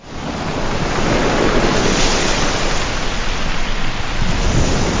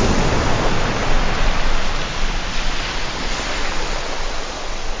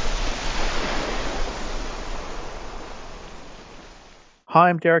Hi,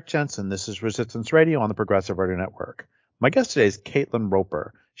 I'm Derek Jensen. This is Resistance Radio on the Progressive Radio Network. My guest today is Caitlin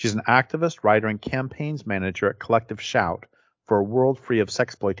Roper. She's an activist, writer, and campaigns manager at Collective Shout for a world free of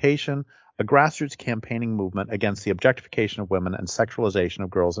sexploitation, a grassroots campaigning movement against the objectification of women and sexualization of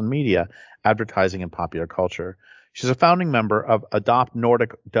girls in media, advertising, and popular culture. She's a founding member of Adopt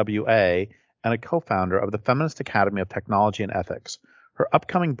Nordic WA and a co-founder of the Feminist Academy of Technology and Ethics. Her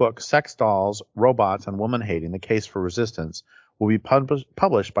upcoming book, Sex Dolls, Robots, and Woman Hating, The Case for Resistance, will be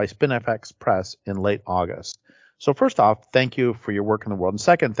published by SpinFX Press in late August. So first off, thank you for your work in the world. And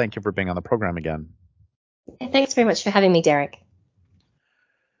second, thank you for being on the program again. Thanks very much for having me, Derek.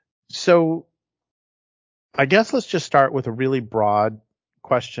 So I guess let's just start with a really broad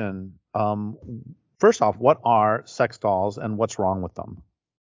question. First off, what are sex dolls and what's wrong with them?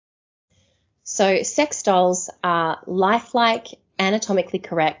 So sex dolls are lifelike, anatomically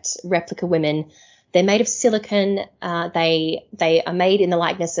correct replica women. They're made of silicone. They are made in the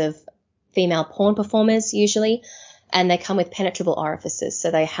likeness of female porn performers usually, and they come with penetrable orifices. So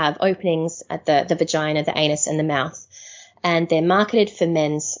they have openings at the vagina, the anus, and the mouth, and they're marketed for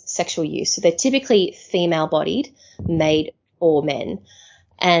men's sexual use. So they're typically female-bodied, made for men,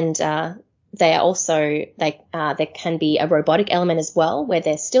 and they are also there can be a robotic element as well, where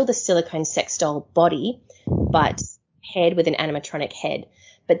they're still the silicone sex doll body, but paired with an animatronic head.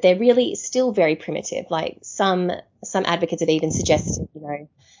 But they're really still very primitive. Like some advocates have even suggested,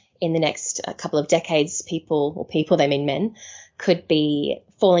 in the next couple of decades, they mean men, could be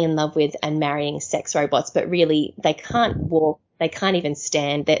falling in love with and marrying sex robots. But really, they can't walk, they can't even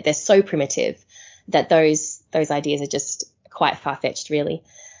stand. They're so primitive that those ideas are just quite far-fetched, really.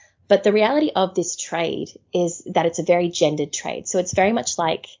 But the reality of this trade is that it's a very gendered trade. So it's very much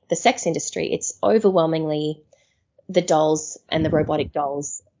like the sex industry. It's overwhelmingly the dolls and the robotic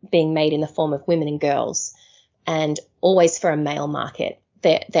dolls being made in the form of women and girls, and always for a male market.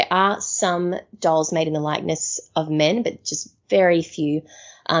 There are some dolls made in the likeness of men, but just very few.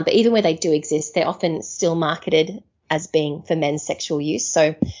 But even where they do exist, they're often still marketed as being for men's sexual use.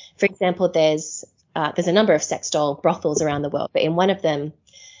 So, for example, there's a number of sex doll brothels around the world, but in one of them,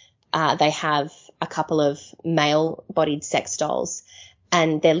 they have a couple of male-bodied sex dolls,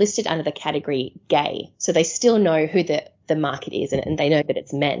 and they're listed under the category gay. So they still know who the market is, and they know that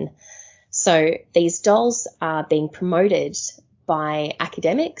it's men. So these dolls are being promoted by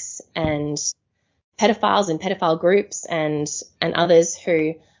academics and pedophiles and pedophile groups and others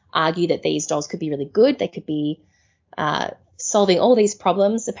who argue that these dolls could be really good. They could be solving all these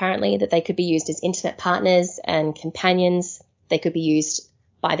problems, apparently, that they could be used as intimate partners and companions. They could be used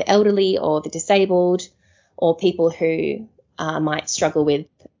by the elderly or the disabled or people who might struggle with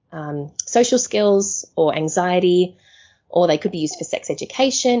social skills or anxiety, or they could be used for sex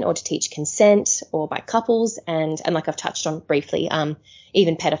education or to teach consent, or by couples. And like I've touched on briefly,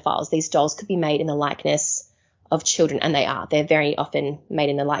 even pedophiles. These dolls could be made in the likeness of children, and they are. They're very often made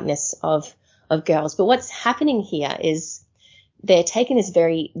in the likeness of girls. But what's happening here is they're taking this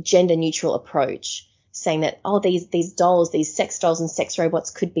very gender neutral approach, saying that, these dolls, these sex dolls and sex robots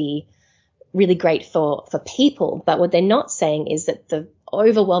could be really great for people. But what they're not saying is that the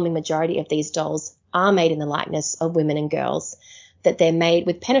overwhelming majority of these dolls are made in the likeness of women and girls, that they're made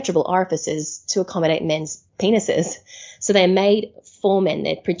with penetrable orifices to accommodate men's penises. So they're made for men.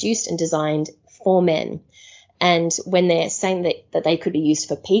 They're produced and designed for men. And when they're saying that they could be used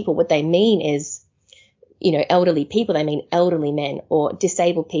for people, what they mean is, elderly people, they mean elderly men, or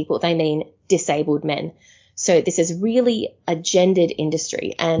disabled people, they mean disabled men. So this is really a gendered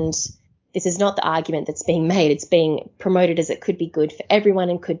industry, and this is not the argument that's being made. It's being promoted as it could be good for everyone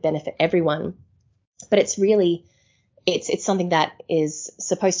and could benefit everyone. But it's really, it's something that is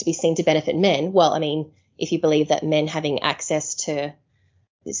supposed to be seen to benefit men. Well, I mean, if you believe that men having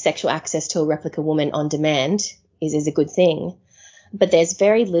sexual access to a replica woman on demand is a good thing. But there's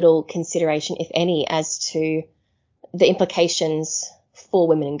very little consideration, if any, as to the implications for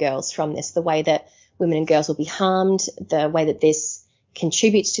women and girls from this, the way that women and girls will be harmed, the way that this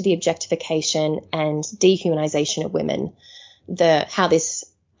contributes to the objectification and dehumanization of women, how this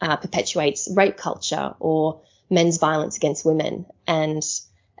perpetuates rape culture or men's violence against women, and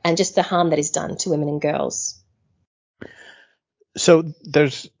just the harm that is done to women and girls. So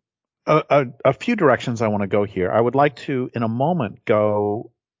there's a few directions I want to go here. I would like to, in a moment,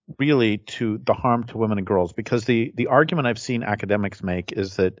 go really to the harm to women and girls, because the argument I've seen academics make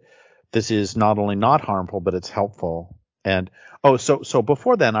is that this is not only not harmful, but it's helpful. And so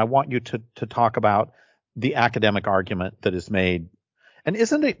before then, I want you to talk about the academic argument that is made. And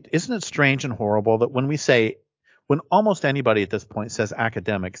isn't it strange and horrible that when almost anybody at this point says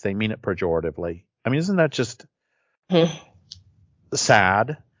academics, they mean it pejoratively? I mean, isn't that just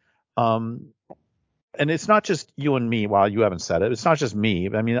sad. And it's not just you and me. Well, you haven't said it. It's not just me.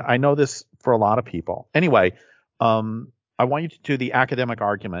 I mean, I know this for a lot of people. Anyway, I want you to do the academic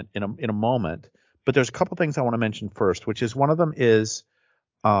argument in a moment. But there's a couple things I want to mention first, which is one of them is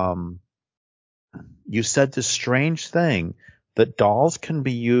you said this strange thing that dolls can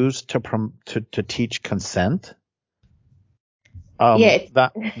be used to teach consent. Yeah, it's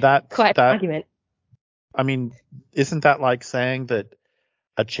that quite an argument. I mean, isn't that like saying that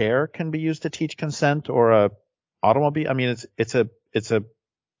a chair can be used to teach consent or a automobile? I mean,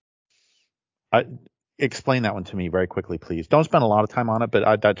 explain that one to me very quickly, please. Don't spend a lot of time on it,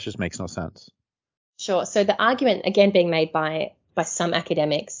 but that just makes no sense. Sure. So the argument, again, being made by some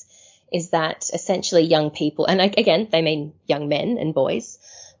academics is that essentially young people, and again, they mean young men and boys,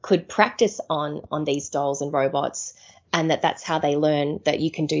 could practice on these dolls and robots, and that's how they learn that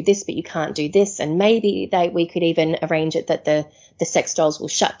you can do this, but you can't do this. And maybe we could even arrange it that the sex dolls will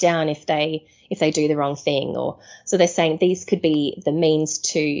shut down if they do the wrong thing. Or so they're saying these could be the means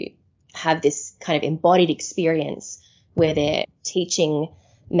to have this kind of embodied experience where they're teaching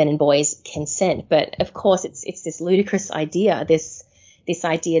men and boys consent. But of course, it's this ludicrous idea, this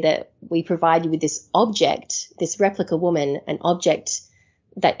idea that we provide you with this object, this replica woman, an object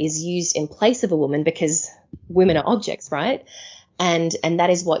that is used in place of a woman because women are objects, right? And that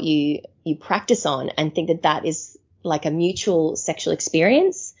is what you practice on and think that is like a mutual sexual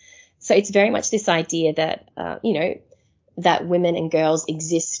experience. So it's very much this idea that, that women and girls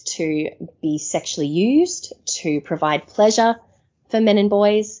exist to be sexually used, to provide pleasure for men and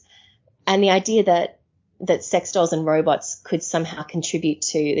boys. And the idea that sex dolls and robots could somehow contribute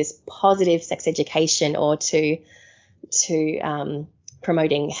to this positive sex education or to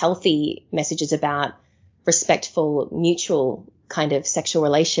promoting healthy messages about respectful, mutual kind of sexual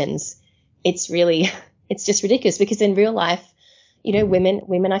relations, it's just ridiculous, because in real life,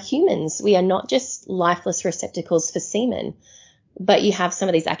 women are humans. We are not just lifeless receptacles for semen. But you have some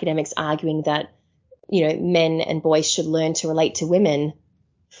of these academics arguing that, men and boys should learn to relate to women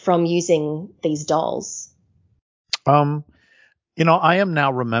from using these dolls. I am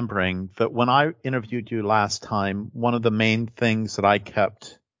now remembering that when I interviewed you last time, one of the main things that I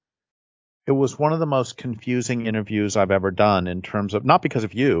kept, it was one of the most confusing interviews I've ever done in terms of, not because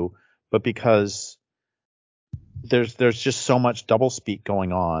of you, but because there's just so much doublespeak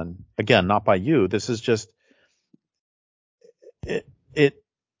going on. Again, not by you. This is just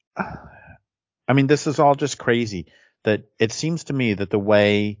I mean, this is all just crazy. That it seems to me that the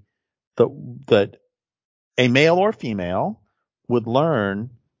way that a male or female would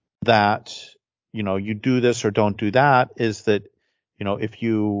learn that, you do this or don't do that is that,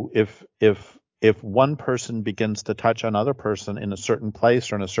 if one person begins to touch another person in a certain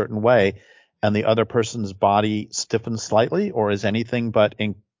place or in a certain way, and the other person's body stiffens slightly or is anything but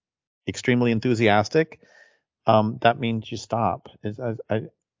extremely enthusiastic, that means you stop.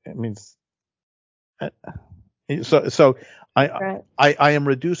 It means so. Right. I am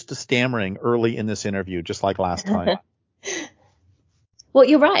reduced to stammering early in this interview, just like last time. Well,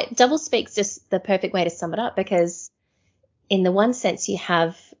 you're right. Doublespeak's just the perfect way to sum it up, because in the one sense you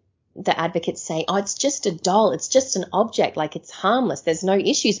have the advocates saying, oh, it's just a doll, it's just an object, like it's harmless, there's no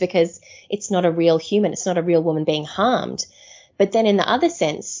issues because it's not a real human, it's not a real woman being harmed. But then in the other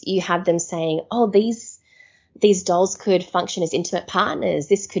sense, you have them saying, oh, these dolls could function as intimate partners.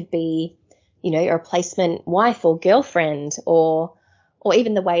 This could be, a replacement wife or girlfriend, or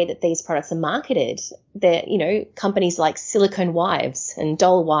even the way that these products are marketed. They're, companies like Silicone Wives and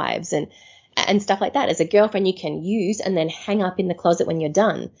Doll Wives and stuff like that. As a girlfriend, you can use and then hang up in the closet when you're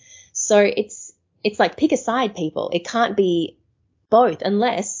done. So it's like, pick a side, people. It can't be both,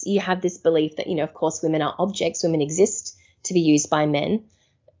 unless you have this belief that, of course, women are objects. Women exist to be used by men.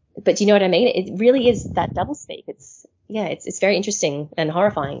 But do you know what I mean? It really is that doublespeak. It's very interesting and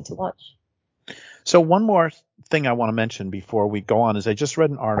horrifying to watch. So one more thing I want to mention before we go on is I just read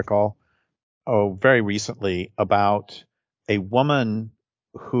an article, very recently, about a woman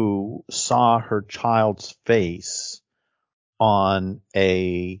who saw her child's face on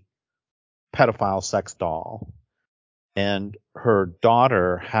a pedophile sex doll. And her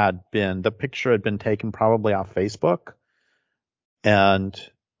daughter the picture had been taken probably off Facebook. And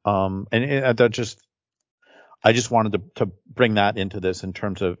I just wanted to bring that into this in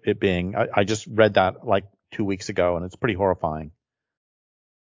terms of it being, I just read that like 2 weeks ago, and it's pretty horrifying.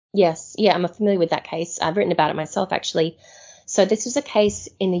 Yes. Yeah, I'm familiar with that case. I've written about it myself, actually. So this was a case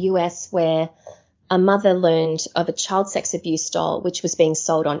in the US where a mother learned of a child sex abuse doll which was being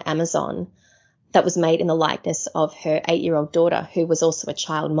sold on Amazon that was made in the likeness of her 8-year-old daughter, who was also a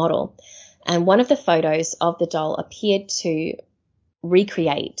child model. And one of the photos of the doll appeared to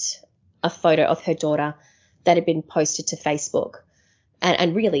recreate a photo of her daughter that had been posted to Facebook,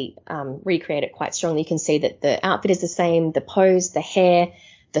 and really recreate it quite strongly. You can see that the outfit is the same, the pose, the hair,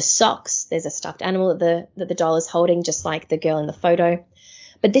 the socks. There's a stuffed animal that the doll is holding, just like the girl in the photo.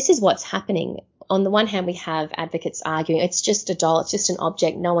 But this is what's happening. On the one hand, we have advocates arguing it's just a doll, it's just an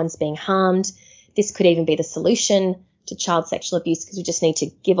object, no one's being harmed. This could even be the solution to child sexual abuse, because we just need to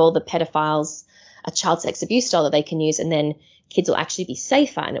give all the pedophiles a child sex abuse doll that they can use, and then kids will actually be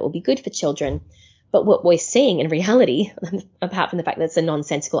safer and it will be good for children. But what we're seeing in reality, apart from the fact that it's a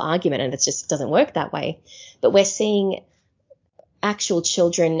nonsensical argument and it just doesn't work that way, but we're seeing actual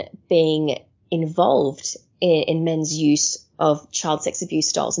children being involved in men's use of child sex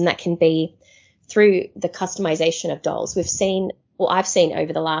abuse dolls. And that can be through the customization of dolls. I've seen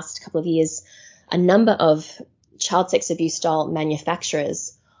over the last couple of years a number of child sex abuse doll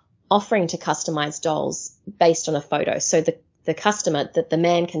manufacturers offering to customize dolls based on a photo. So the customer, that the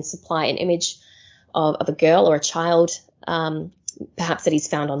man can supply an image of a girl or a child, perhaps that he's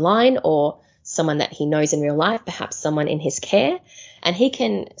found online, or someone that he knows in real life, perhaps someone in his care, and he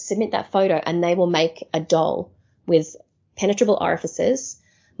can submit that photo and they will make a doll with penetrable orifices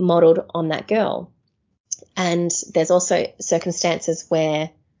modeled on that girl. And there's also circumstances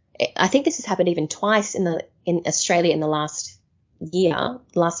where I think this has happened even twice in Australia in the last year,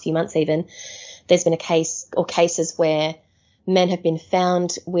 the last few months even. There's been a case or cases where men have been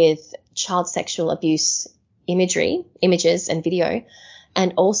found with child sexual abuse images and video,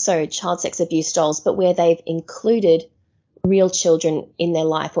 and also child sex abuse dolls, but where they've included real children in their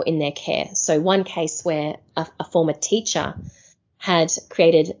life or in their care. So one case where a former teacher had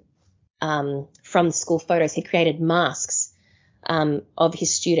created, from the school photos, he created masks of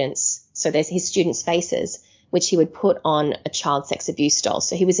his students. So there's his students' faces, which he would put on a child sex abuse doll.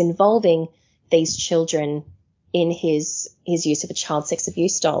 So he was involving these children in his use of a child sex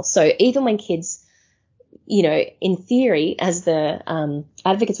abuse doll. So even when kids, in theory, as the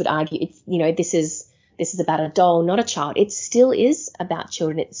advocates would argue, it's, this is about a doll, not a child. It still is about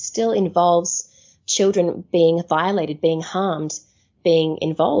children. It still involves children being violated, being harmed, being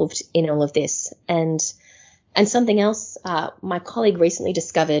involved in all of this. And something else, my colleague recently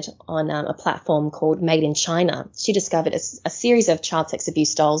discovered on a platform called Made in China. She discovered a series of child sex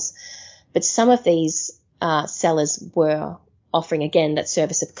abuse dolls, but some of these sellers were offering, again, that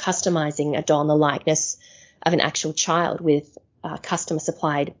service of customizing a doll in the likeness of an actual child with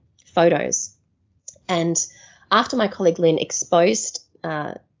customer-supplied photos. And after my colleague Lynn exposed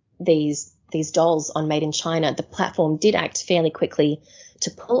these dolls on Made in China, the platform did act fairly quickly to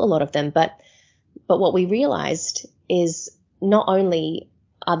pull a lot of them. But what we realized is not only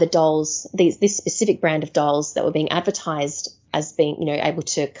are the dolls, this specific brand of dolls that were being advertised as being, able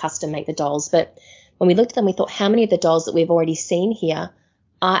to custom make the dolls, but when we looked at them, we thought, how many of the dolls that we've already seen here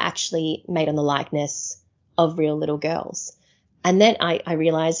are actually made on the likeness of real little girls? And then I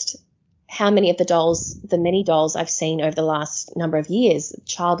realized how many of the many dolls I've seen over the last number of years,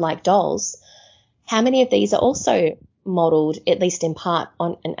 childlike dolls, how many of these are also modeled, at least in part,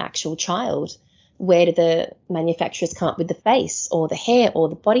 on an actual child? Where do the manufacturers come up with the face or the hair or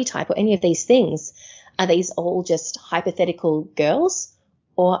the body type or any of these things? Are these all just hypothetical girls,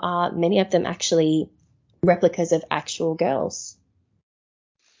 or are many of them actually replicas of actual girls?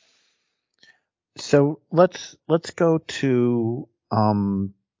 So let's go to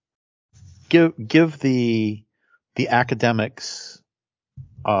give the academics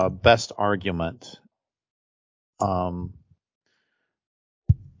best argument.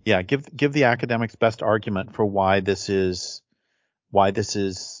 Give the academics best argument for why this is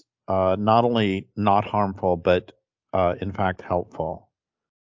not only not harmful but in fact helpful.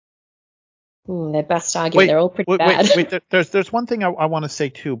 Their best argument. They're all pretty bad. Wait. There's one thing I want to say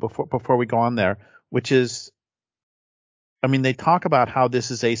too before we go on there, which is, I mean, they talk about how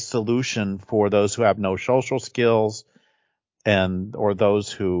this is a solution for those who have no social skills or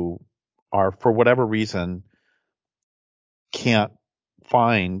those who are, for whatever reason, can't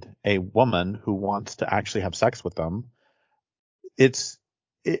find a woman who wants to actually have sex with them.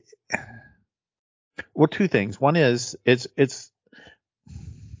 Well, two things. One is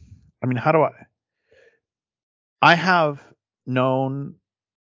I mean, I have known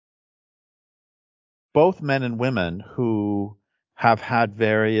both men and women who have had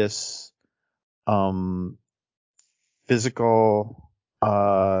various physical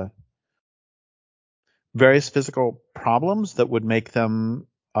problems that would make them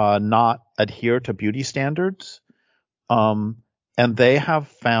not adhere to beauty standards, and they have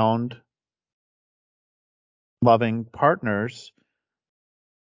found loving partners.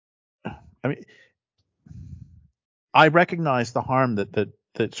 I mean, I recognize the harm that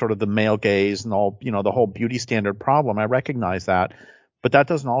sort of the male gaze and all, the whole beauty standard problem. I recognize that, but that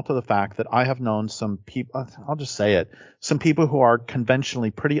doesn't alter the fact that I have known some people, I'll just say it, some people who are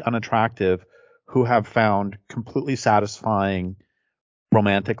conventionally pretty unattractive who have found completely satisfying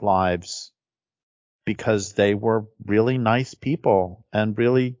romantic lives because they were really nice people and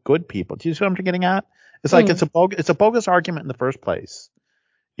really good people. Do you see what I'm getting at? It's like it's a bogus argument in the first place.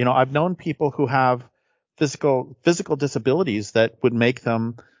 I've known people who have physical disabilities that would make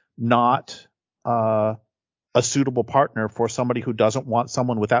them not a suitable partner for somebody who doesn't want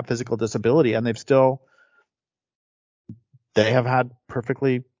someone with that physical disability, and they have had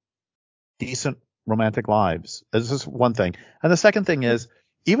perfectly decent romantic lives. This is one thing. And the second thing is,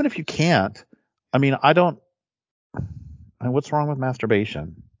 even if you can't, what's wrong with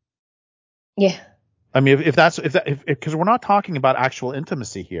masturbation? Yeah. Because we're not talking about actual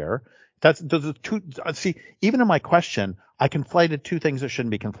intimacy here. Those are two. See, even in my question, I conflated two things that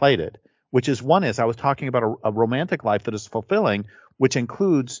shouldn't be conflated. Which is, one is I was talking about a romantic life that is fulfilling, which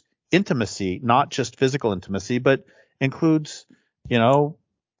includes intimacy, not just physical intimacy, but includes,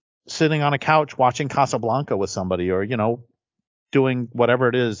 sitting on a couch watching Casablanca with somebody, or doing whatever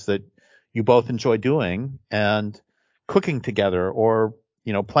it is that you both enjoy doing, and cooking together, or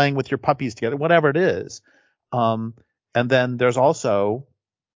playing with your puppies together, whatever it is. And then there's also,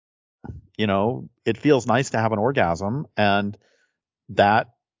 it feels nice to have an orgasm, and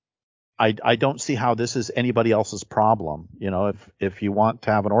that I don't see how this is anybody else's problem. If you want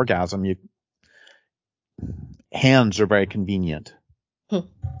to have an orgasm, hands are very convenient.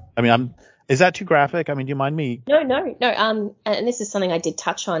 Is that too graphic? Do you mind me? No. And this is something I did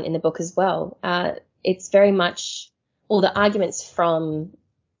touch on in the book as well. It's very much all the arguments from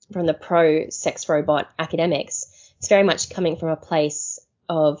the pro-sex robot academics. It's very much coming from a place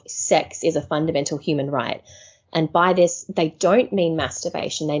of sex is a fundamental human right. And by this, they don't mean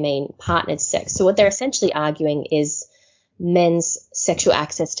masturbation. They mean partnered sex. So what they're essentially arguing is men's sexual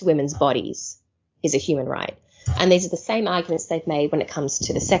access to women's bodies is a human right. And these are the same arguments they've made when it comes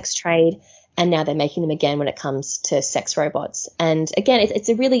to the sex trade, and now they're making them again when it comes to sex robots. And again, it's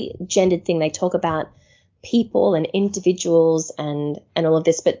a really gendered thing. They talk about people and individuals and all of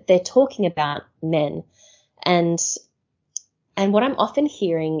this, but they're talking about men. And what I'm often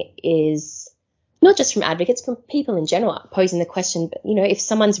hearing is, not just from advocates, from people in general, posing the question, but, if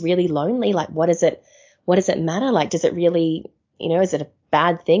someone's really lonely, like, what does it matter? Like, does it really, is it a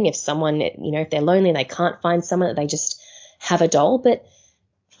bad thing if someone, if they're lonely and they can't find someone, that they just have a doll? But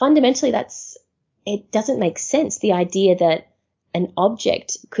fundamentally, it doesn't make sense, the idea that an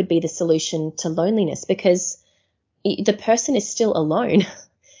object could be the solution to loneliness, because the person is still alone.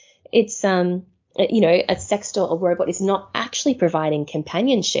 It's, a sex doll or robot is not actually providing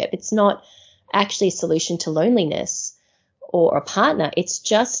companionship. It's not actually a solution to loneliness or a partner. It's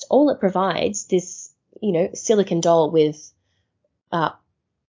just, all it provides, this, silicon doll with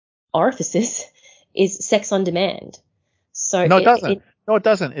orifices, is sex on demand. So no, it doesn't. No, it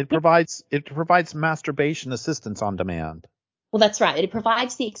doesn't. It provides masturbation assistance on demand. Well, that's right. It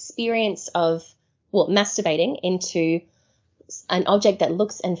provides the experience of, masturbating into an object that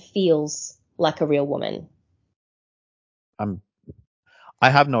looks and feels like a real woman. I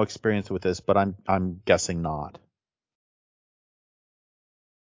have no experience with this, but I'm guessing not.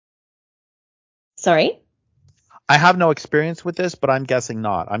 Sorry? I have no experience with this, but I'm guessing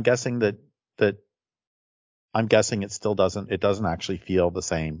not. I'm guessing it still doesn't actually feel the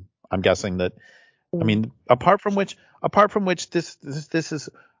same. I'm guessing that, apart from which this is, this is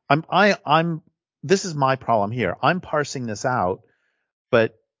my problem here. I'm parsing this out,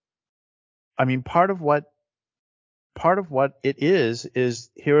 but part of what it is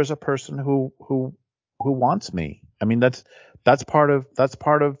here is a person who wants me. That's part of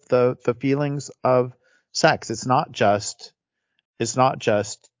the feelings of sex. It's not just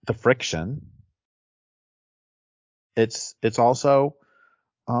the friction. It's also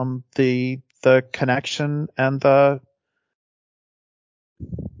the connection and the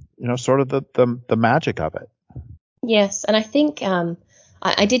sort of the magic of it. Yes, and I think I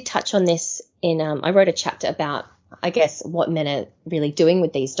did touch on this in I wrote a chapter about, I guess, what men are really doing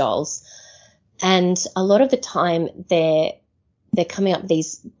with these dolls, and a lot of the time they're coming up with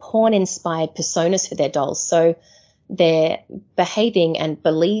these porn-inspired personas for their dolls. So they're behaving and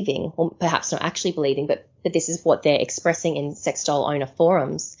believing, or perhaps not actually believing, but this is what they're expressing in sex doll owner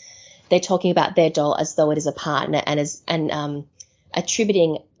forums. They're talking about their doll as though it is a partner, and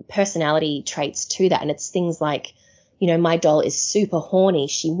attributing personality traits to that. And it's things like, my doll is super horny.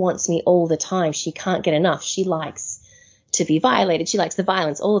 She wants me all the time. She can't get enough. She likes to be violated. She likes the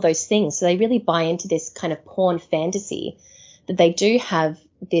violence, all of those things. So they really buy into this kind of porn fantasy that they do have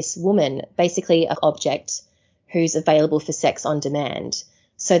this woman, basically an object who's available for sex on demand.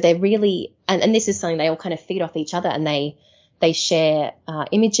 So they're really, and this is something they all kind of feed off each other, and they share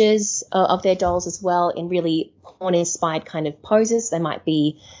images of their dolls as well in really porn-inspired kind of poses. They might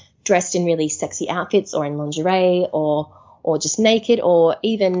be dressed in really sexy outfits or in lingerie or just naked, or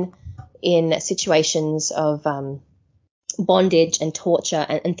even in situations of bondage and torture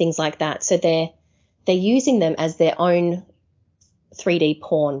and things like that. So they're using them as their own 3D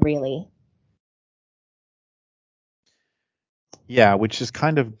porn, really. Yeah, which is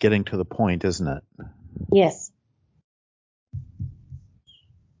kind of getting to the point, isn't it? Yes.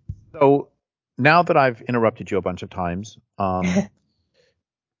 So now that I've interrupted you a bunch of times,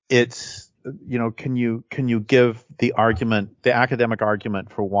 it's, can you give the argument, the academic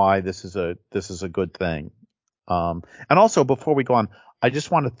argument for why this is a good thing? And also, before we go on, I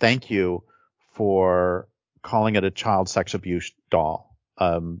just want to thank you for calling it a child sex abuse doll.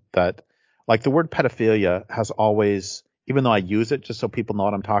 That, like, the word pedophilia has always, even though I use it just so people know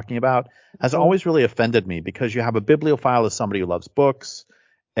what I'm talking about, has always really offended me, because you have a bibliophile as somebody who loves books,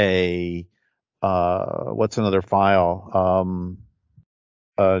 what's another file?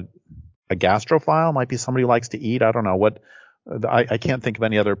 A gastrophile might be somebody who likes to eat. I don't know what. I can't think of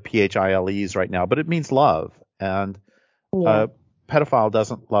any other PHILEs right now, but it means love. And pedophile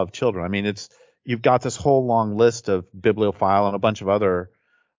doesn't love children. I mean, you've got this whole long list of bibliophile and a bunch of other.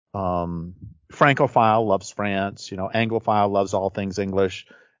 Francophile loves France. Anglophile loves all things English.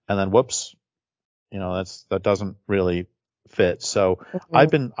 And then whoops, that doesn't really fit. So I've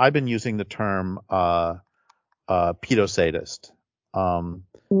been using the term pedosadist.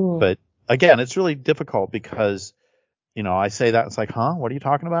 But again, it's really difficult because, I say that, it's like, huh, what are you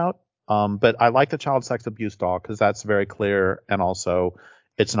talking about? But I like the child sex abuse doll because that's very clear, and also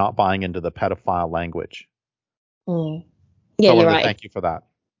it's not buying into the pedophile language. Yeah, so you're right. Thank you for that.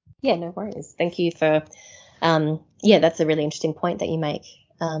 Yeah, no worries. Thank you for, that's a really interesting point that you make.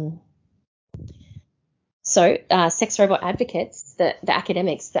 So sex robot advocates, the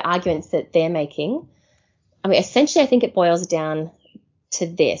academics, the arguments that they're making, I mean, essentially I think it boils down to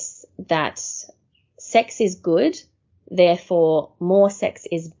this, that sex is good, therefore more sex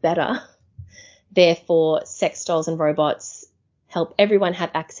is better, therefore sex dolls and robots help everyone have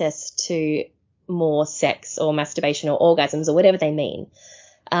access to more sex or masturbation or orgasms or whatever they mean.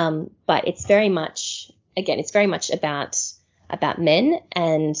 But it's very much about men,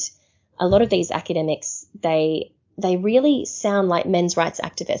 and a lot of these academics, they really sound like men's rights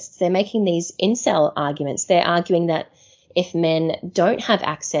activists. They're making these incel arguments. They're arguing that if men don't have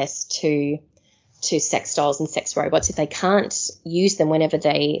access to sex dolls and sex robots, if they can't use them whenever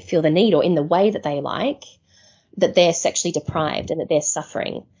they feel the need or in the way that they like, that they're sexually deprived and that they're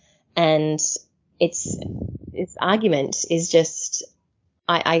suffering. And its argument is just,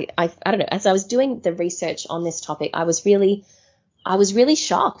 I don't know. As I was doing the research on this topic, I was really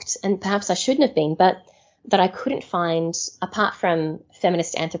shocked, and perhaps I shouldn't have been, but that I couldn't find, apart from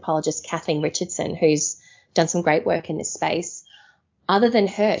feminist anthropologist Kathleen Richardson, who's done some great work in this space. Other than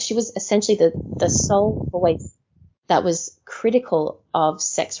her, she was essentially the sole voice that was critical of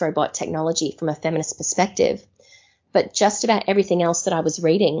sex robot technology from a feminist perspective. But just about everything else that I was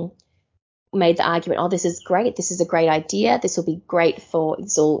reading made the argument, this is great. This is a great idea. This will be great this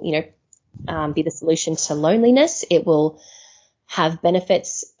will, be the solution to loneliness. It will have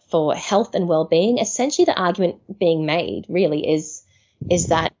benefits for health and well-being. Essentially, the argument being made really is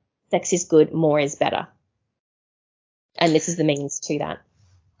that sex is good, more is better. And this is the means to that.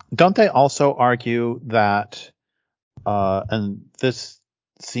 Don't they also argue that, and this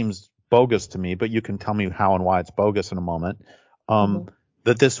seems bogus to me, but you can tell me how and why it's bogus in a moment,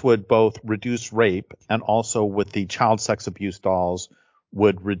 that this would both reduce rape and also with the child sex abuse dolls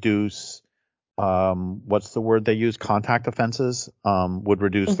would reduce, what's the word they use? Contact offenses, would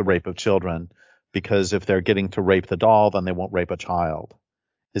reduce the rape of children, because if they're getting to rape the doll, then they won't rape a child.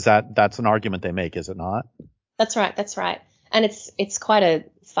 That's an argument they make, is it not? That's right. And it's quite a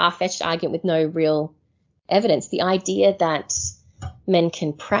far-fetched argument with no real evidence. The idea that men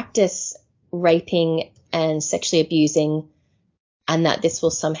can practice raping and sexually abusing, and that this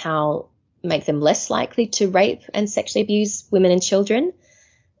will somehow make them less likely to rape and sexually abuse women and children,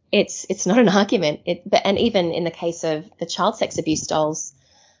 it's not an argument. And even in the case of the child sex abuse dolls,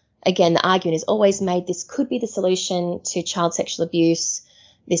 again, the argument is always made, this could be the solution to child sexual abuse,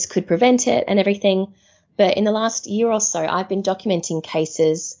 this could prevent it and everything. But in the last year or so, I've been documenting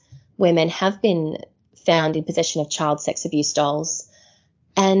cases where men have been found in possession of child sex abuse dolls,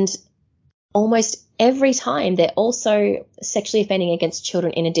 and almost every time they're also sexually offending against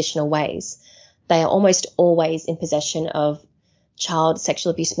children in additional ways. They are almost always in possession of child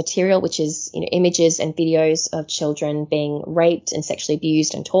sexual abuse material, which is, images and videos of children being raped and sexually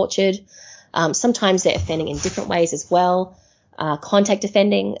abused and tortured. Sometimes they're offending in different ways as well. Contact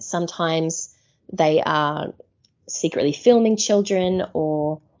offending. Sometimes they are secretly filming children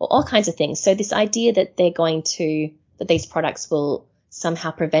or all kinds of things. So this idea that that these products will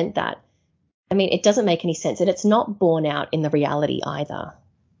somehow prevent that, I mean, it doesn't make any sense, and it's not borne out in the reality either.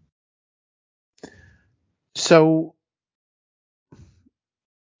 So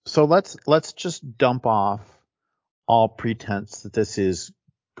let's just dump off all pretense that this is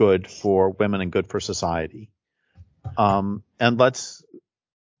good for women and good for society. And let's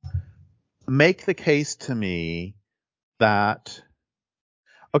make the case to me that,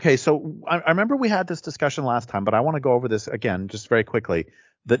 okay, so I remember we had this discussion last time, but I want to go over this again just very quickly,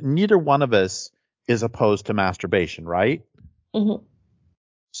 that neither one of us is opposed to masturbation, right? Mm-hmm.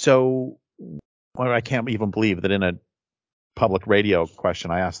 So I can't even believe that in a public radio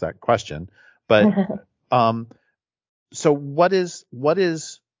question I asked that question. But so what is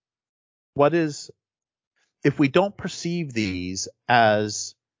if we don't perceive these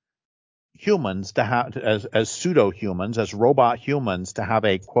as humans to have, as pseudo humans, as robot humans to have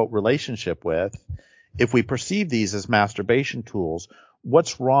a quote relationship with, if we perceive these as masturbation tools,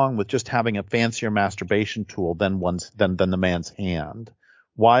 what's wrong with just having a fancier masturbation tool than the man's hand?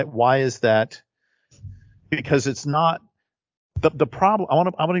 Why is that? Because it's not the problem.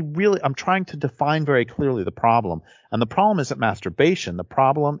 I'm trying to define very clearly the problem. And the problem isn't masturbation. The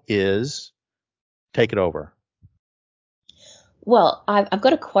problem is, take it over. Well, I've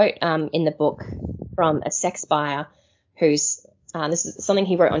got a quote in the book from a sex buyer who's this is something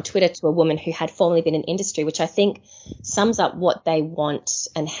he wrote on Twitter to a woman who had formerly been in industry, which I think sums up what they want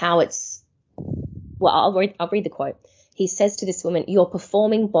and how it's. Well, I'll read the quote. He says to this woman, "Your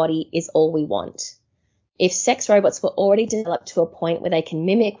performing body is all we want. If sex robots were already developed to a point where they can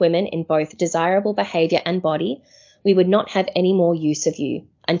mimic women in both desirable behavior and body, we would not have any more use of you.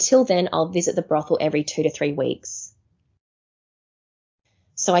 Until then, I'll visit the brothel every 2 to 3 weeks."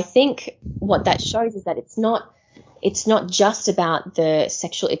 So I think what that shows is that it's not just about the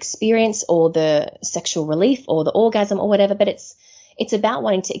sexual experience or the sexual relief or the orgasm or whatever, but it's about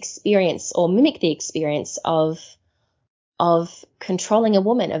wanting to experience or mimic the experience of controlling a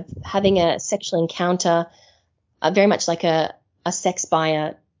woman, of having a sexual encounter, very much like a sex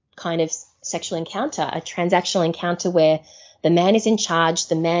buyer kind of sexual encounter, a transactional encounter where the man is in charge,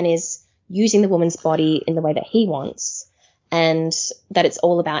 the man is using the woman's body in the way that he wants, and that it's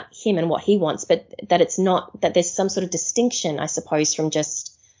all about him and what he wants, but that it's not, that there's some sort of distinction, I suppose, from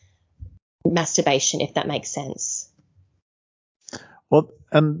just masturbation, if that makes sense. Well,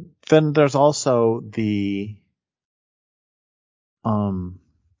 and then there's also the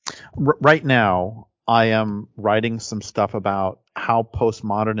right now I am writing some stuff about how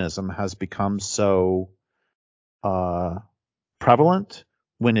postmodernism has become so prevalent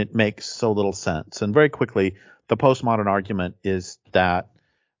when it makes so little sense. And very quickly, the postmodern argument is that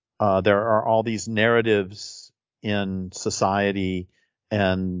there are all these narratives in society,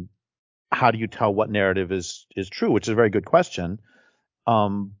 and how do you tell what narrative is true, which is a very good question.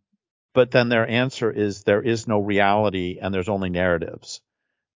 But then their answer is there is no reality and there's only narratives.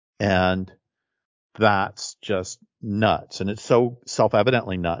 And that's just nuts. And it's so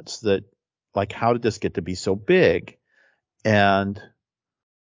self-evidently nuts that, like, how did this get to be so big? And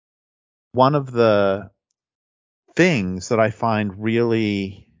one of the things that I find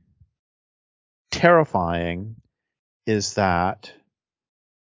really terrifying is that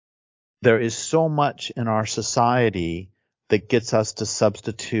there is so much in our society that gets us to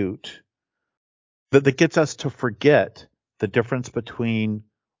substitute, that gets us to forget the difference between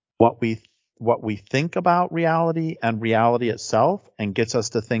what we think about reality and reality itself, and gets us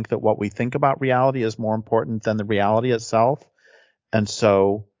to think that what we think about reality is more important than the reality itself. And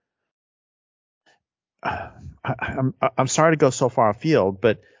so I'm sorry to go so far afield,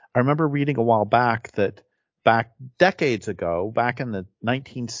 but I remember reading a while back that back decades ago, back in the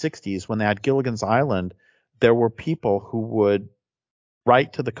 1960s, when they had Gilligan's Island, there were people who would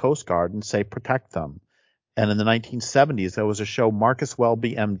write to the Coast Guard and say, protect them. And in the 1970s, there was a show, Marcus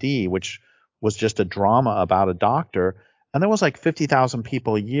Welby, MD, which was just a drama about a doctor. And there was like 50,000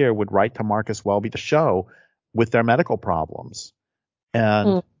 people a year would write to Marcus Welby, the show, with their medical problems.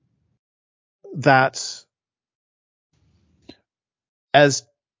 And that's, as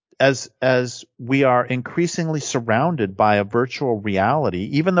we are increasingly surrounded by a virtual reality,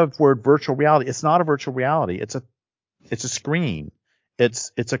 even the word virtual reality, it's not a virtual reality. It's a screen.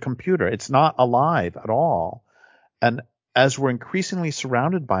 It's a computer. It's not alive at all. And as we're increasingly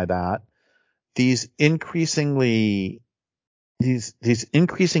surrounded by that, these increasing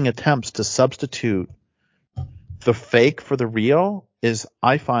attempts to substitute the fake for the real is,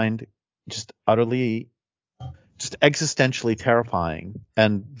 I find, just utterly, just existentially terrifying.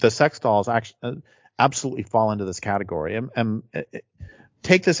 And the sex dolls actually absolutely fall into this category. And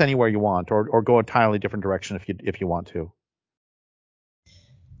take this anywhere you want, or go a entirely different direction if you want to.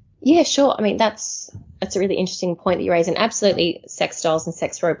 Yeah, sure. I mean, that's a really interesting point that you raise, and absolutely, sex dolls and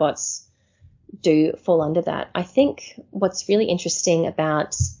sex robots do fall under that. I think what's really interesting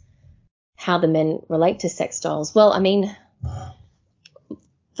about how the men relate to sex dolls, well, I mean,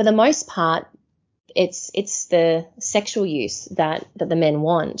 for the most part, it's the sexual use that the men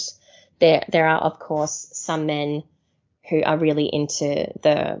want. There are, of course, some men who are really into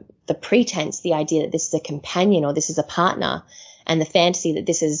the pretense, the idea that this is a companion or this is a partner, and the fantasy that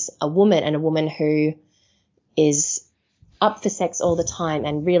this is a woman who is up for sex all the time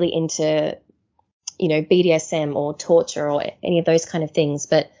and really into, BDSM or torture or any of those kind of things.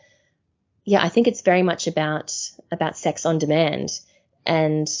 But yeah, I think it's very much about sex on demand.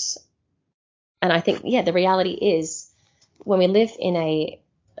 And I think, yeah, the reality is when we live in a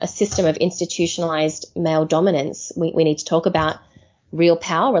system of institutionalized male dominance, we need to talk about real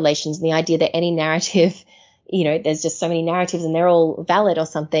power relations and the idea that any narrative, there's just so many narratives and they're all valid or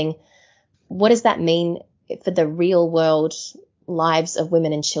something. What does that mean for the real world lives of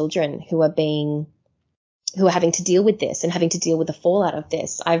women and children who are having to deal with this and having to deal with the fallout of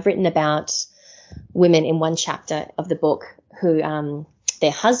this? I've written about women in one chapter of the book who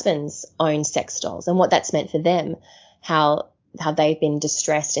their husbands own sex dolls and what that's meant for them, how they've been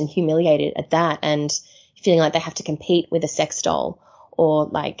distressed and humiliated at that and feeling like they have to compete with a sex doll, or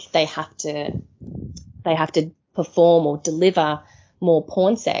like they have to perform or deliver more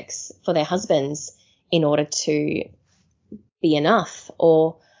porn sex for their husbands in order to be enough,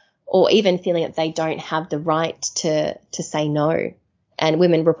 or even feeling that they don't have the right to say no. And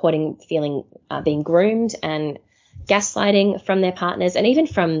women reporting feeling being groomed and gaslighting from their partners, and even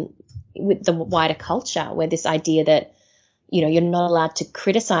from with the wider culture, where this idea that, you're not allowed to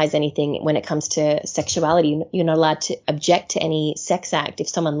criticize anything when it comes to sexuality. You're not allowed to object to any sex act if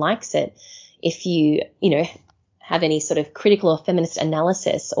someone likes it. If you, have any sort of critical or feminist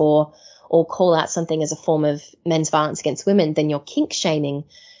analysis or call out something as a form of men's violence against women, then you're kink shaming.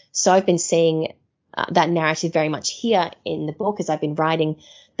 So I've been seeing that narrative very much here in the book as I've been writing,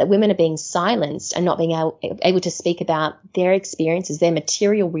 that women are being silenced and not being able to speak about their experiences, their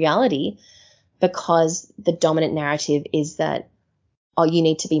material reality, because the dominant narrative is that, oh, you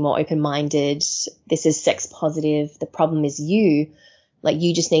need to be more open-minded. This is sex positive. The problem is you. Like,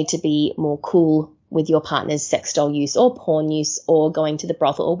 you just need to be more cool with your partner's sex doll use or porn use or going to the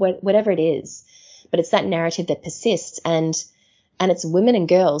brothel or whatever it is. But it's that narrative that persists, and it's women and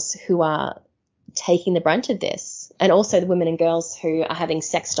girls who are taking the brunt of this, and also the women and girls who are having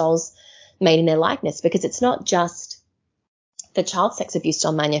sex dolls made in their likeness, because it's not just the child sex abuse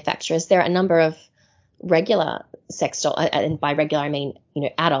doll manufacturers. There are a number of regular sex doll, and by regular I mean,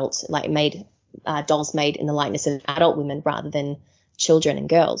 adult, like made dolls made in the likeness of adult women rather than children and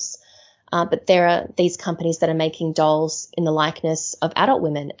girls. But there are these companies that are making dolls in the likeness of adult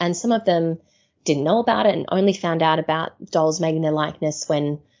women, and some of them didn't know about it and only found out about dolls made in their likeness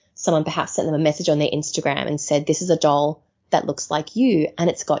when someone perhaps sent them a message on their Instagram and said, this is a doll that looks like you and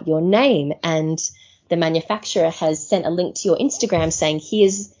it's got your name, and the manufacturer has sent a link to your Instagram saying,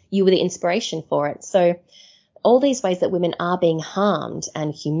 you were the inspiration for it. So all these ways that women are being harmed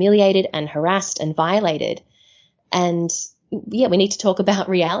and humiliated and harassed and violated. And yeah, we need to talk about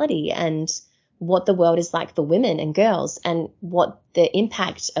reality and what the world is like for women and girls, and what the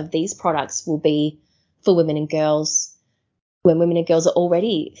impact of these products will be for women and girls when women and girls are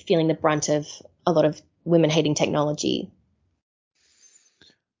already feeling the brunt of a lot of women hating technology.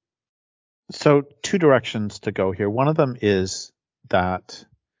 So 2 directions to go here. One of them is that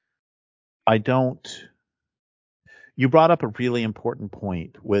you brought up a really important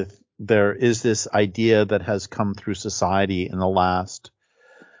point with, there is this idea that has come through society in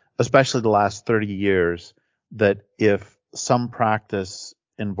especially the last 30 years, that if some practice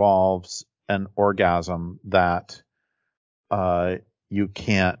involves an orgasm, that you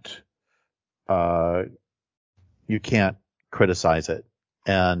can't criticize it.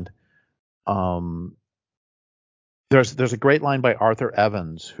 And there's a great line by Arthur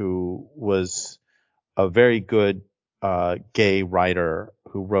Evans, who was a very good gay writer,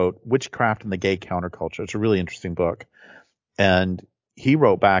 who wrote Witchcraft and the Gay Counterculture. It's a really interesting book. And he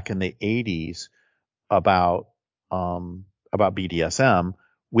wrote back in the 80s about about BDSM,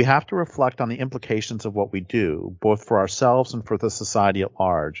 we have to reflect on the implications of what we do, both for ourselves and for the society at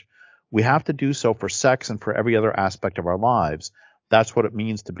large. We have to do so for sex and for every other aspect of our lives. That's what it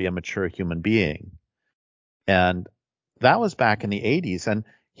means to be a mature human being. And that was back in the 80s. And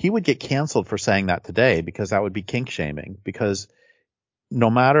he would get canceled for saying that today because that would be kink shaming. Because no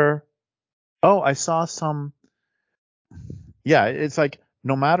matter, I saw some, it's like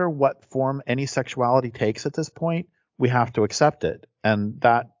no matter what form any sexuality takes at this point, we have to accept it. And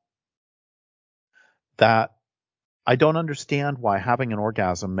that I don't understand why having an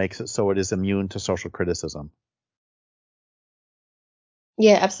orgasm makes it so it is immune to social criticism.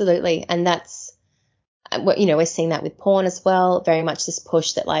 Yeah, absolutely. And that's what, we're seeing that with porn as well. Very much this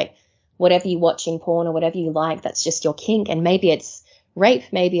push that like whatever you watch in porn or whatever you like, that's just your kink. And maybe it's rape,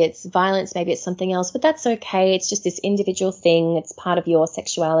 maybe it's violence, maybe it's something else, but that's okay. It's just this individual thing. It's part of your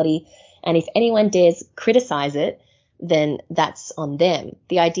sexuality. And if anyone dares criticize it, then that's on them.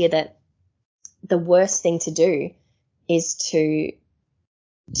 The idea that the worst thing to do is to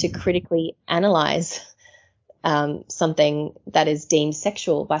critically analyze something that is deemed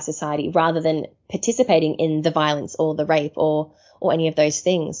sexual by society rather than participating in the violence or the rape or any of those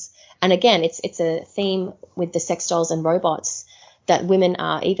things. And again, it's a theme with the sex dolls and robots that women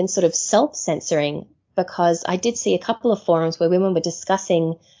are even sort of self-censoring, because I did see a couple of forums where women were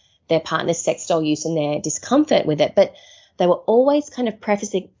discussing their partner's sex doll use and their discomfort with it, but they were always kind of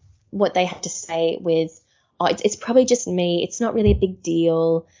prefacing what they had to say with, it's probably just me. It's not really a big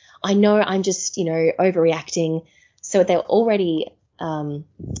deal. I know I'm just, overreacting. So they're already kind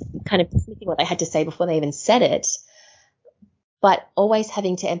of dismissing what they had to say before they even said it, but always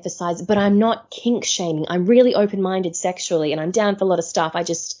having to emphasize, but I'm not kink shaming. I'm really open-minded sexually and I'm down for a lot of stuff. I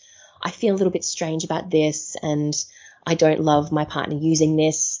feel a little bit strange about this and I don't love my partner using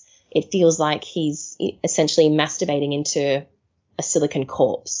this. It feels like he's essentially masturbating into a silicone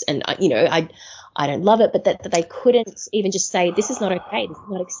corpse. And, I don't love it, but that they couldn't even just say, this is not okay, this is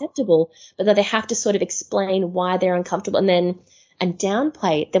not acceptable, but that they have to sort of explain why they're uncomfortable and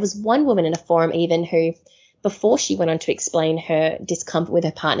downplay it. There was one woman in a forum even who, before she went on to explain her discomfort with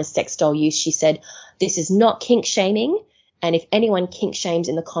her partner's sex doll use, she said, this is not kink shaming, and if anyone kink shames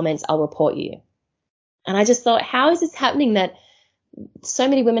in the comments, I'll report you. And I just thought, how is this happening that so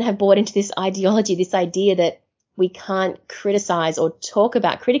many women have bought into this ideology, this idea that we can't criticize or talk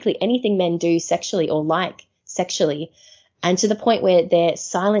about critically anything men do sexually or like sexually, and to the point where they're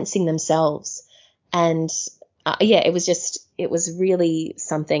silencing themselves. And it was really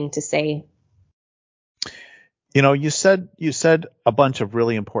something to see. You said a bunch of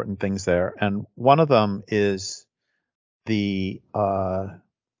really important things there, and one of them is the line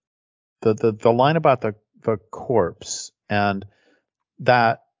about the corpse, and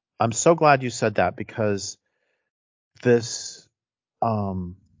that I'm so glad you said that, because this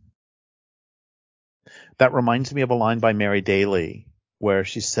that reminds me of a line by Mary Daly where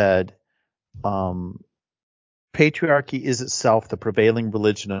she said, patriarchy is itself the prevailing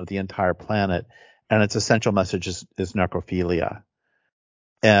religion of the entire planet, and its essential message is necrophilia.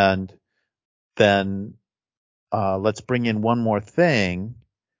 And then let's bring in one more thing,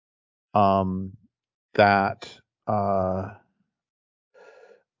 that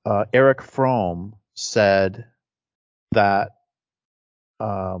Erich Fromm said that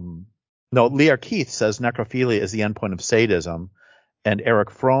Lear Keith says necrophilia is the endpoint of sadism, and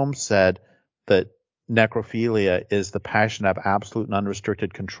Erich Fromm said that necrophilia is the passion to have absolute and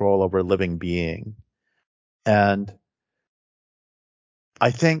unrestricted control over a living being. And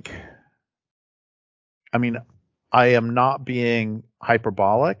I am not being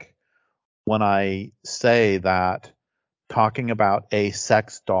hyperbolic when I say that talking about a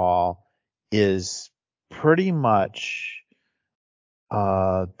sex doll is pretty much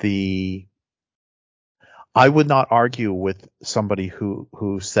I would not argue with somebody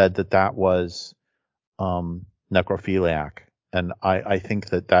who said that was necrophiliac, and I think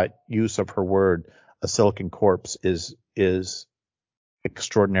that use of her word, a silicon corpse, is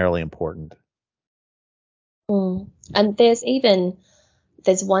extraordinarily important. And there's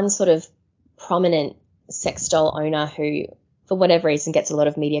one sort of prominent sex doll owner who, for whatever reason, gets a lot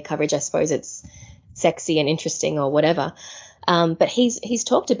of media coverage. I suppose it's sexy and interesting or whatever. But he's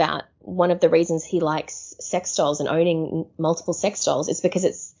talked about one of the reasons he likes sex dolls and owning multiple sex dolls is because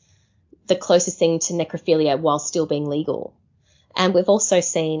it's the closest thing to necrophilia while still being legal. And we've also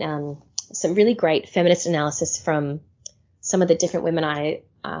seen some really great feminist analysis from some of the different women I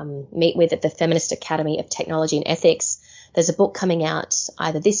meet with at the Feminist Academy of Technology and Ethics. There's a book coming out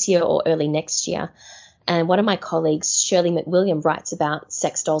either this year or early next year And one of my colleagues, Shirley McWilliam, writes about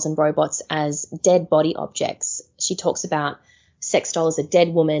sex dolls and robots as dead body objects. She talks about sex doll as a dead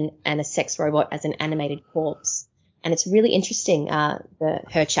woman and a sex robot as an animated corpse. And it's really interesting,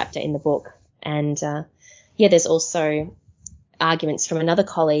 her chapter in the book. And there's also arguments from another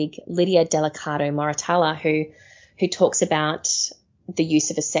colleague, Lydia Delicato Moratala, who talks about the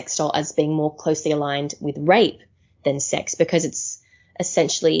use of a sex doll as being more closely aligned with rape than sex, because it's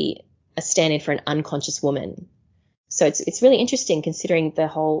essentially a stand-in for an unconscious woman. So it's really interesting, considering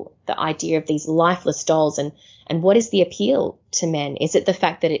the idea of these lifeless dolls, and what is the appeal to men? Is it the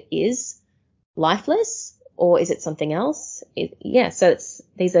fact that it is lifeless, or is it something else? So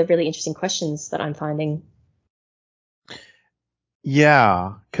these are really interesting questions that I'm finding.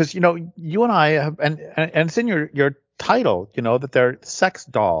 Yeah, because you and I have, and it's in your title, that they're sex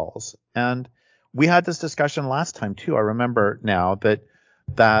dolls, and we had this discussion last time too. I remember now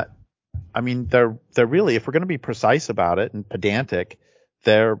that I mean, they're really, if we're going to be precise about it and pedantic,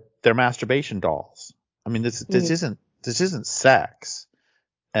 they're masturbation dolls. I mean, this isn't sex,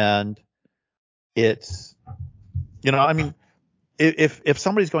 and it's, I mean, if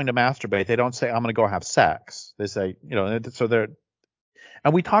somebody's going to masturbate, they don't say, I'm going to go have sex. They say, so they're,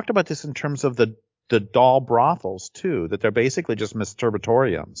 and we talked about this in terms of the doll brothels too, that they're basically just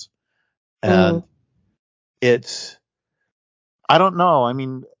masturbatoriums, and it's, I don't know. I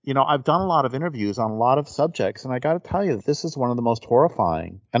mean, I've done a lot of interviews on a lot of subjects, and I got to tell you that this is one of the most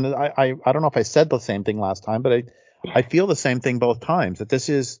horrifying. And I don't know if I said the same thing last time, but I feel the same thing both times, that this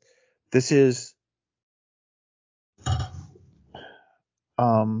is it's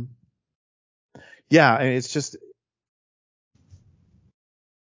just,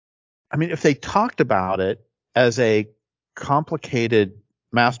 I mean, if they talked about it as a complicated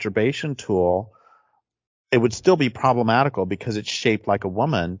masturbation tool, it would still be problematical because it's shaped like a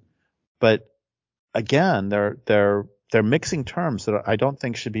woman. But again, they're mixing terms that I don't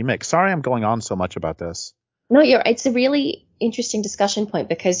think should be mixed. Sorry, I'm going on so much about this. No, it's a really interesting discussion point,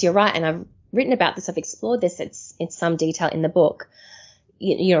 because you're right, and I've written about this. I've explored this in some detail in the book.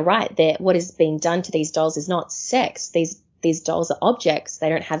 You're right that what is being done to these dolls is not sex. These dolls are objects. They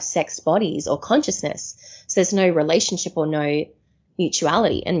don't have sex bodies or consciousness. So there's no relationship or no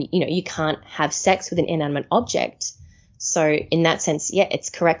mutuality. And, you can't have sex with an inanimate object. So in that sense, it's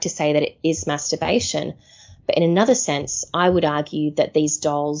correct to say that it is masturbation. But in another sense, I would argue that these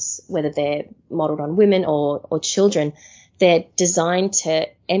dolls, whether they're modeled on women or children, they're designed to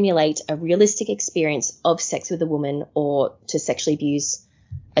emulate a realistic experience of sex with a woman, or to sexually abuse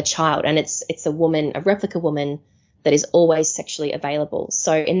a child. And it's a woman, a replica woman, that is always sexually available.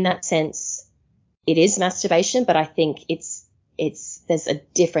 So in that sense, it is masturbation, but I think there's a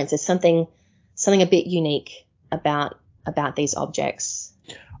difference. There's something a bit unique about these objects.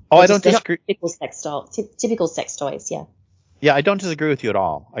 Oh, I don't disagree. Typical sex toys, yeah. Yeah, I don't disagree with you at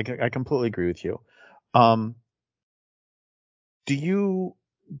all. I completely agree with you.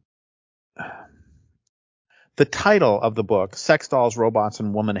 The title of the book, Sex Dolls, Robots,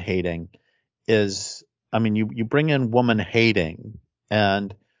 and Woman Hating, is, I mean, you bring in woman hating,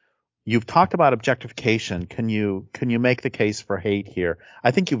 and you've talked about objectification. Can you make the case for hate here?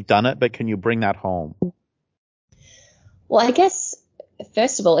 I think you've done it, but can you bring that home? Well, I guess,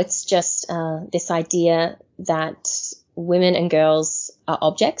 first of all, it's just this idea that women and girls are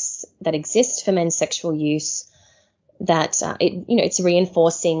objects that exist for men's sexual use, that it's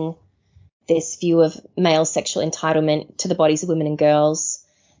reinforcing this view of male sexual entitlement to the bodies of women and girls.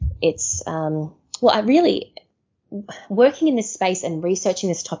 It's I really, working in this space and researching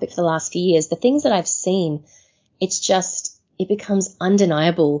this topic for the last few years, the things that I've seen, it becomes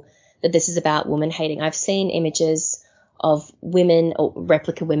undeniable that this is about woman hating. I've seen images of women, or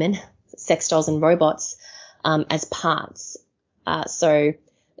replica women, sex dolls and robots, as parts. So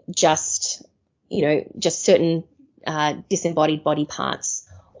just certain disembodied body parts,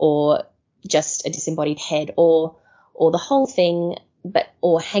 or just a disembodied head, or the whole thing,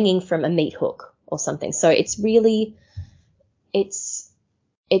 or hanging from a meat hook or something. So it's really, it's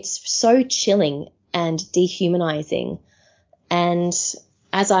so chilling and dehumanizing. And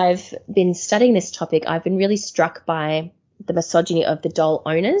as I've been studying this topic, I've been really struck by the misogyny of the doll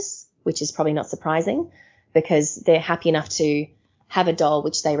owners, which is probably not surprising, because they're happy enough to have a doll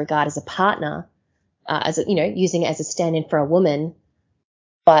which they regard as a partner, using it as a stand-in for a woman,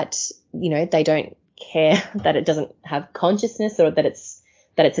 but they don't care that it doesn't have consciousness, or that it's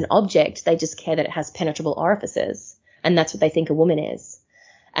an object. They just care that it has penetrable orifices, and that's what they think a woman is.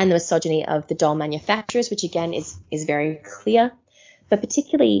 And the misogyny of the doll manufacturers, which again is very clear, but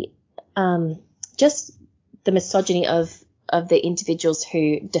particularly just the misogyny of of the individuals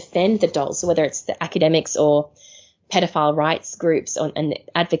who defend the dolls, so whether it's the academics or pedophile rights groups and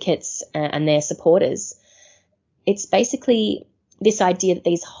advocates and their supporters, it's basically this idea that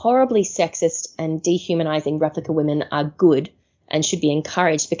these horribly sexist and dehumanizing replica women are good and should be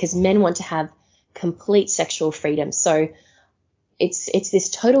encouraged because men want to have complete sexual freedom. So it's this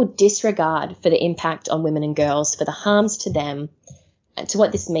total disregard for the impact on women and girls, for the harms to them, and to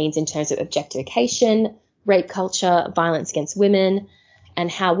what this means in terms of objectification, rape culture, violence against women,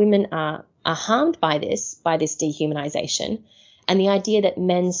 and how women are harmed by this dehumanization, and the idea that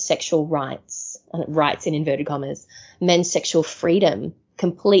men's sexual rights in inverted commas, men's sexual freedom,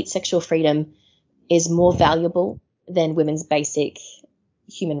 complete sexual freedom, is more valuable than women's basic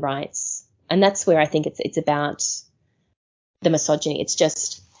human rights. And that's where I think it's about the misogyny. It's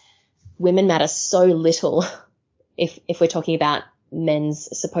just women matter so little if we're talking about men's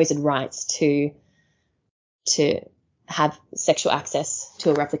supposed rights to have sexual access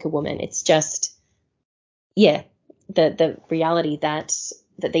to a replica woman. It's just, yeah, the reality that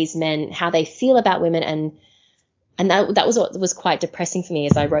these men, how they feel about women, and that was what was quite depressing for me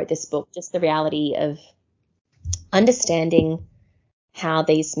as I wrote this book, just the reality of understanding how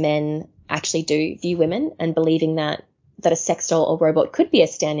these men actually do view women and believing that a sex doll or robot could be a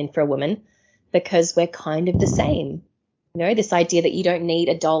stand-in for a woman because we're kind of the same. You know, this idea that you don't need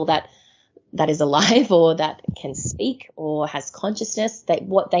a doll that is alive or that can speak or has consciousness, that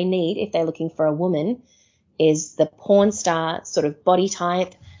what they need if they're looking for a woman is the porn star sort of body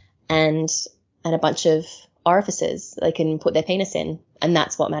type and a bunch of orifices they can put their penis in, and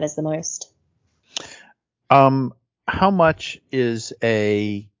that's what matters the most. How much is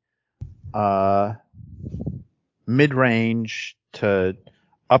a mid-range to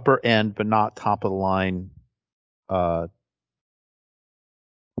upper end but not top of the line? I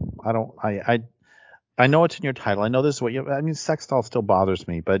know it's in your title. I know this is what sex doll still bothers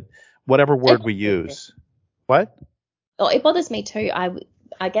me, but whatever word we use. What? Oh, it bothers me too.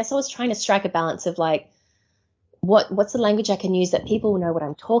 I guess I was trying to strike a balance of like, what's the language I can use that people will know what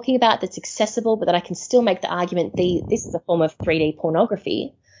I'm talking about, that's accessible, but that I can still make the argument this is a form of 3D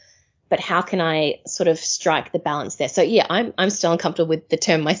pornography, but how can I sort of strike the balance there? So yeah, I'm still uncomfortable with the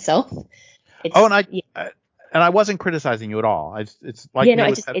term myself. And I wasn't criticizing you at all. It's like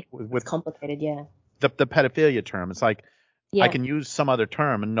it's complicated, yeah. The pedophilia term. It's like I can use some other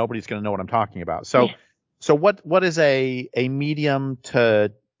term and nobody's going to know what I'm talking about. So so what is a medium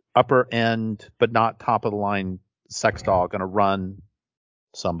to upper end but not top of the line sex doll going to run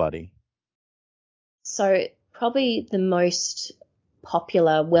somebody? So probably the most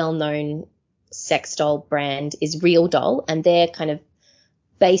popular, well-known sex doll brand is Real Doll, and their kind of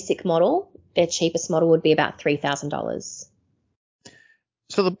basic model, their cheapest model would be about $3,000.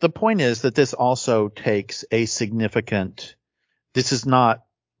 So the point is that this also takes a significant. This is not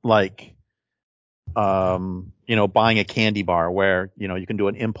like buying a candy bar where you can do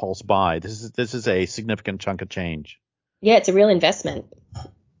an impulse buy. This is a significant chunk of change. Yeah, it's a real investment.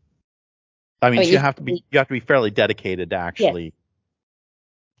 I mean you have to be fairly dedicated to actually.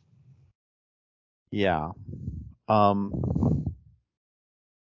 Yeah.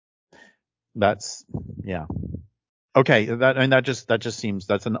 That's okay. That just seems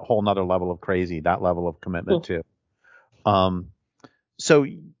that's a whole nother level of crazy. That level of commitment too. So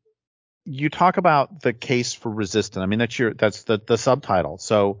you talk about the case for resistance. I mean that's the subtitle.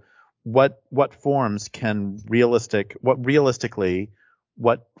 So what forms can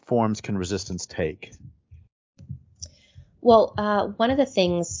what forms can resistance take? Well, one of the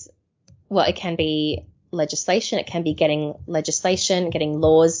things, it can be legislation. It can be getting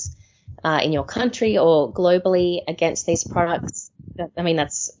laws in your country or globally against these products. I mean,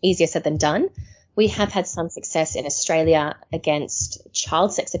 that's easier said than done. We have had some success in Australia against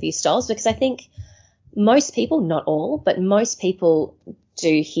child sex abuse dolls because I think most people, not all, but most people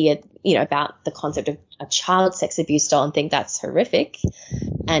do hear, about the concept of a child sex abuse doll and think that's horrific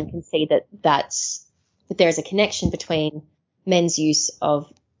and can see that there is a connection between men's use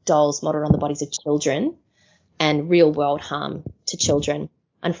of dolls modeled on the bodies of children and real world harm to children.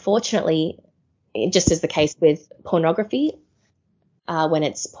 Unfortunately, just as the case with pornography, when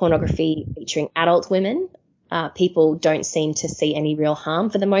it's pornography featuring adult women, people don't seem to see any real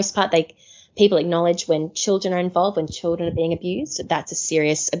harm for the most part. People acknowledge when children are involved, when children are being abused, that's a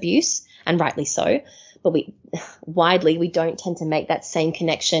serious abuse, and rightly so. But we don't tend to make that same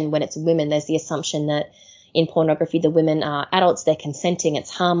connection when it's women. There's the assumption that in pornography, the women are adults, they're consenting, it's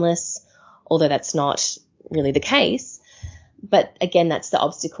harmless, although that's not really the case. But again, that's the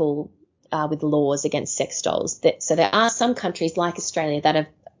obstacle with laws against sex dolls. So there are some countries like Australia that have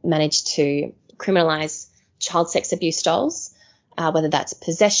managed to criminalise child sex abuse dolls, whether that's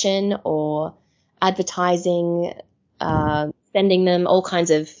possession or advertising, sending them, all kinds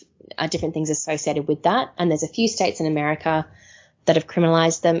of different things associated with that. And there's a few states in America that have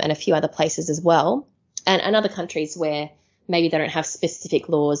criminalized them, and a few other places as well, and other countries where maybe they don't have specific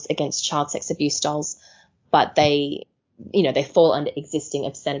laws against child sex abuse dolls, but they fall under existing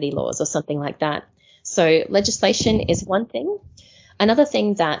obscenity laws or something like that. So legislation is one thing. Another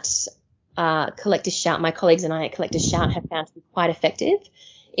thing that Collective Shout, my colleagues and I at Collective Shout, have found to be quite effective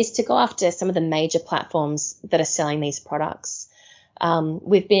is to go after some of the major platforms that are selling these products.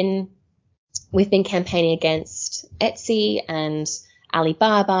 We've been campaigning against Etsy and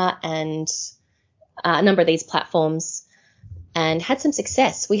Alibaba and a number of these platforms and had some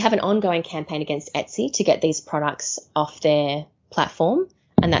success. We have an ongoing campaign against Etsy to get these products off their platform,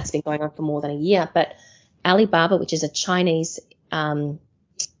 and that's been going on for more than a year. But Alibaba, which is a Chinese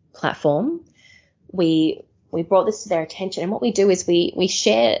platform, we brought this to their attention, and what we do is we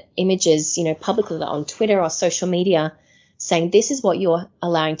share images, publicly on Twitter or social media, saying this is what you're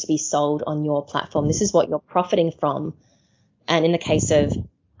allowing to be sold on your platform. This is what you're profiting from. And in the case of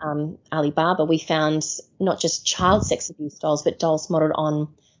Alibaba, we found not just child sex abuse dolls, but dolls modeled on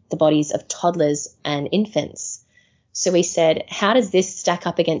the bodies of toddlers and infants. So we said, how does this stack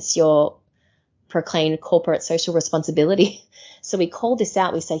up against your proclaimed corporate social responsibility? So we called this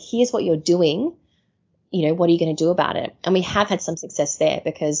out. We say, here's what you're doing. What are you going to do about it? And we have had some success there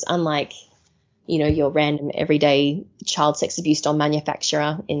because unlike, your random everyday child sex abuse doll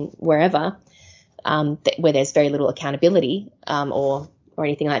manufacturer in wherever, where there's very little accountability or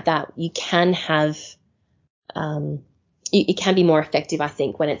anything like that, you can have it can be more effective, I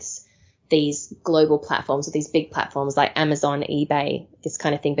think, when it's these global platforms or these big platforms like Amazon, eBay, this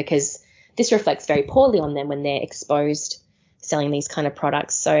kind of thing, because this reflects very poorly on them when they're exposed selling these kind of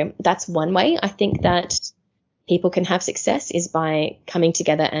products. So that's one way I think that people can have success, is by coming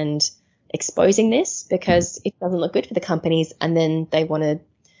together and exposing this, because it doesn't look good for the companies and then they want to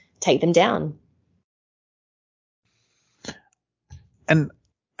take them down. And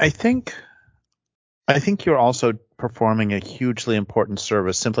I think you're also performing a hugely important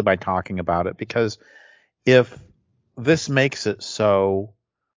service simply by talking about it, because if this makes it so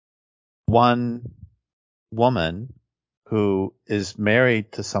one woman who is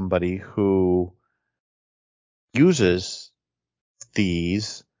married to somebody who uses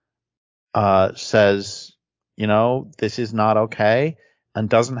these says, this is not okay, and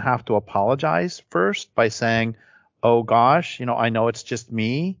doesn't have to apologize first by saying, oh gosh, I know it's just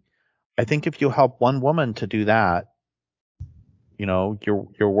me. I think if you help one woman to do that, your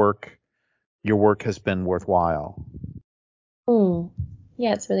work has been worthwhile.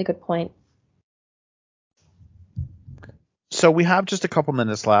 Yeah, it's a really good point. So we have just a couple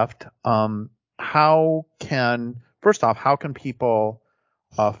minutes left. How can people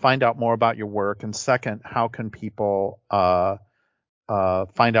find out more about your work? And second, how can people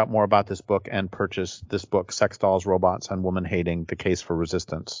find out more about this book and purchase this book, Sex Dolls, Robots, and Woman Hating: The Case for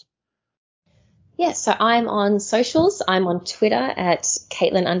Resistance? Yeah, so I'm on socials. I'm on Twitter at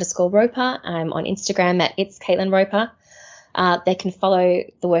Caitlin_Roper. I'm on Instagram at It's Caitlin Roper. They can follow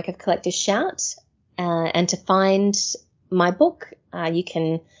the work of Collective Shout. And to find my book, you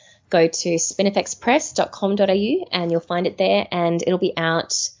can go to spinifexpress.com.au and you'll find it there, and it'll be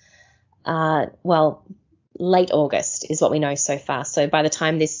out, late August is what we know so far. So by the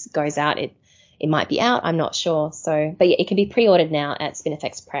time this goes out, it might be out. I'm not sure. So, but yeah, it can be pre-ordered now at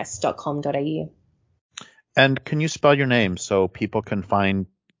spinifexpress.com.au. And can you spell your name so people can find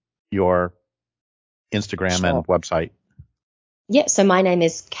your Instagram and website? Yeah, so my name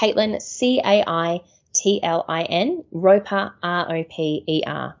is Caitlin, Caitlin, Roper,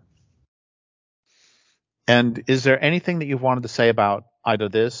 Roper. And is there anything that you've wanted to say about either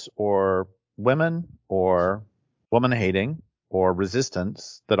this or women or woman hating or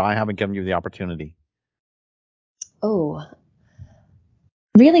resistance that I haven't given you the opportunity? Oh,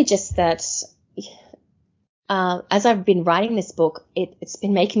 really just that as I've been writing this book, it's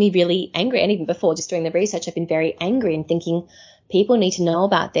been making me really angry. And even before just doing the research, I've been very angry and thinking people need to know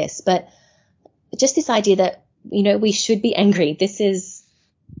about this. But just this idea that, we should be angry. This is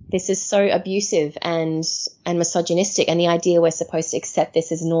so abusive and misogynistic. And the idea we're supposed to accept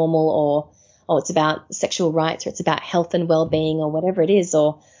this as normal, or it's about sexual rights, or it's about health and well-being, or whatever it is,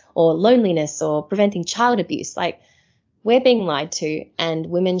 or loneliness, or preventing child abuse. Like, we're being lied to, and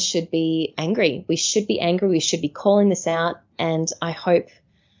women should be angry. We should be angry. We should be calling this out. And I hope,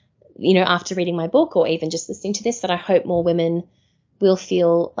 after reading my book or even just listening to this, that I hope more women will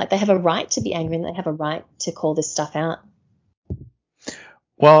feel like they have a right to be angry and they have a right to call this stuff out.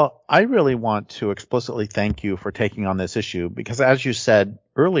 Well, I really want to explicitly thank you for taking on this issue because, as you said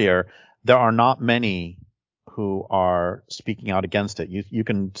earlier, there are not many who are speaking out against it. You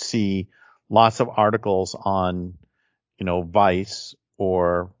can see lots of articles on, Vice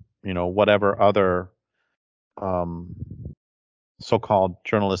or, whatever other um, so-called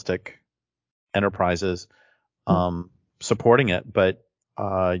journalistic enterprises supporting it, but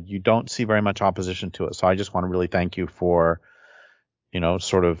you don't see very much opposition to it. So I just want to really thank you for,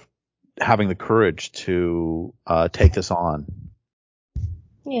 sort of having the courage to take this on.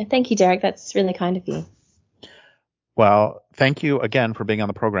 Yeah, thank you, Derek. That's really kind of you. Well, thank you again for being on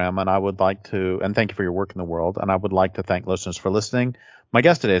the program, and thank you for your work in the world, and I would like to thank listeners for listening. My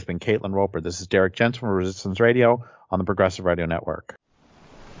guest today has been Caitlin Roper. This is Derek Jensen from Resistance Radio on the Progressive Radio Network.